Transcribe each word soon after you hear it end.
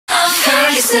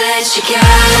said she can.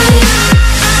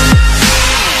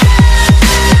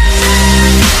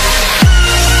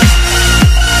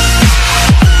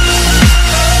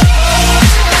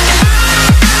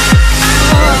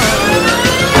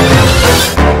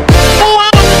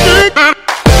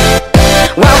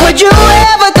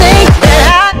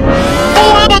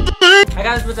 Hi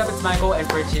guys, what's up? It's Michael, and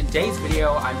for today's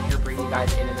video, I'm here bringing you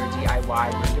guys another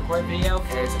DIY room decor video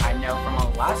because I know from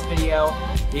our last video,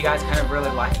 you guys kind of really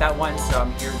liked that one, so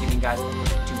I'm here giving you guys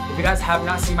if you guys have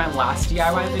not seen my last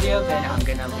DIY video, then I'm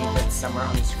gonna leave it somewhere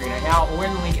on the screen right now or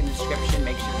in the link in the description.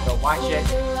 Make sure to go watch it.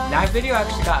 That video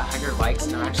actually got 100 likes,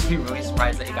 and I'm actually really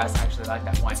surprised that you guys actually like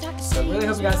that one. So I really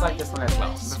hope you guys like this one as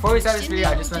well. Before we start this video,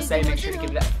 I just want to say make sure to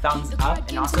give it a thumbs up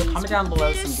and also comment down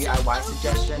below some DIY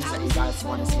suggestions that you guys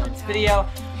want to see on this video.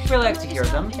 I'd really like to hear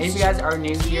them. And if you guys are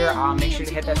new here, make sure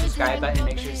to hit that subscribe button and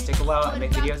make sure to stick around. I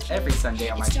make videos every Sunday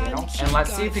on my channel. And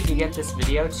let's see if we can get this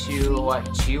video to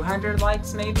 200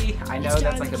 likes maybe. I know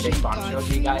that's like a big bombshell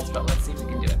to you guys, but let's see if we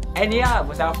can do it. And yeah,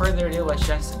 without further ado, let's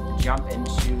just jump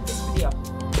into this video.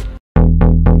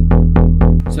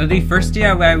 So the first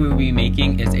DIY we'll be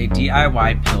making is a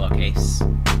DIY pillowcase.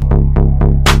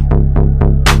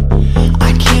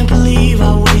 I can't believe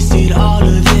I wasted all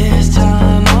of this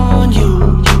time on you.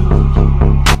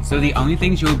 So the only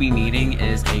things you'll be needing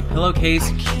is a pillowcase,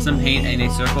 some paint, and a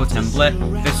circle template.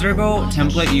 The circle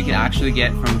template you can actually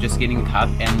get from just getting a cup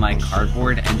and like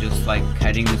cardboard and just like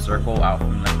cutting the circle out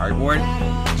from the cardboard.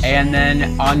 And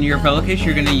then on your pillowcase,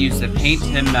 you're gonna use the paint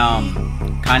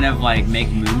to kind of like make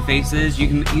moon faces. You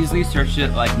can easily search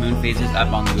it like moon faces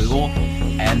up on Google,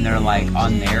 and they're like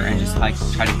on there, and just like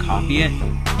try to copy it.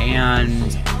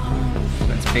 And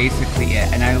that's basically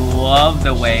it. And I love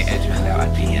the way it turned out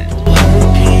at the end.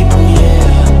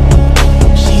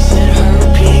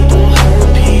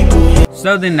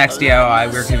 So the next DIY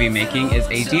we're going to be making is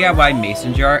a DIY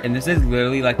mason jar, and this is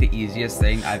literally like the easiest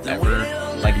thing I've ever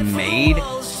like made,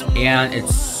 and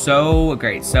it's so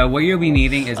great. So what you'll be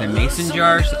needing is a mason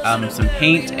jar, some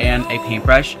paint, and a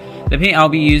paintbrush. The paint I'll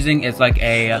be using is like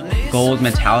a gold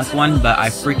metallic one, but I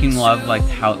freaking love like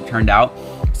how it turned out.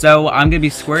 So I'm going to be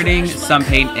squirting some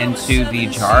paint into the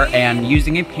jar, and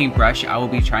using a paintbrush I will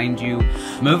be trying to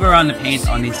move around the paint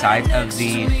on the sides of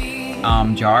the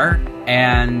jar,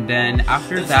 and then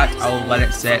after that I'll let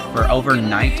it sit for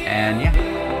overnight. And yeah.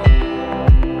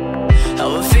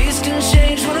 How a face can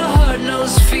change when a heart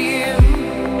knows fear.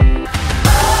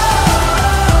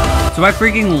 So I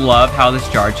freaking love how this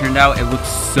jar turned out. It looks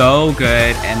so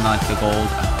good, and like the gold.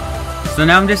 So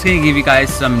now I'm just going to give you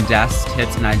guys some desk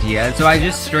tips and ideas. So I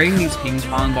just string these ping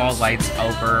pong ball lights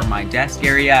over my desk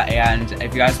area, and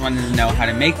if you guys wanted to know how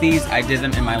to make these, I did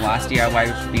them in my last DIY,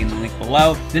 which will be in the link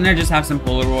below. Then I just have some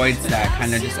Polaroids that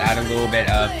kind of just add a little bit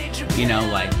of, you know,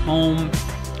 like home.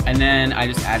 And then I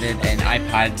just added an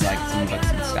iPad, like some books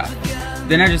and stuff.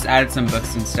 Then I just added some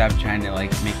books and stuff, trying to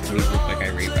like make these look like I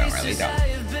read, but I really don't.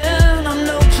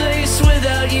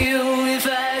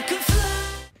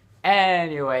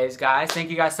 Anyways guys,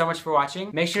 thank you guys so much for watching.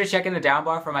 Make sure to check in the down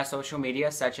bar for my social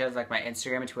media, such as like my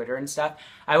Instagram and Twitter and stuff.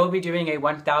 I will be doing a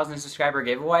 1,000 subscriber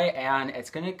giveaway, and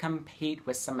it's gonna compete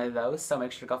with some of those, so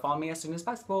make sure to go follow me as soon as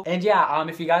possible. And yeah,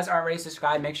 if you guys aren't already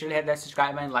subscribed, make sure to hit that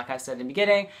subscribe button like I said in the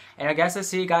beginning, and I guess I'll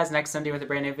see you guys next Sunday with a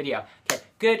brand new video. Okay,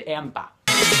 good and bye.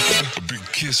 A big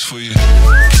kiss for you.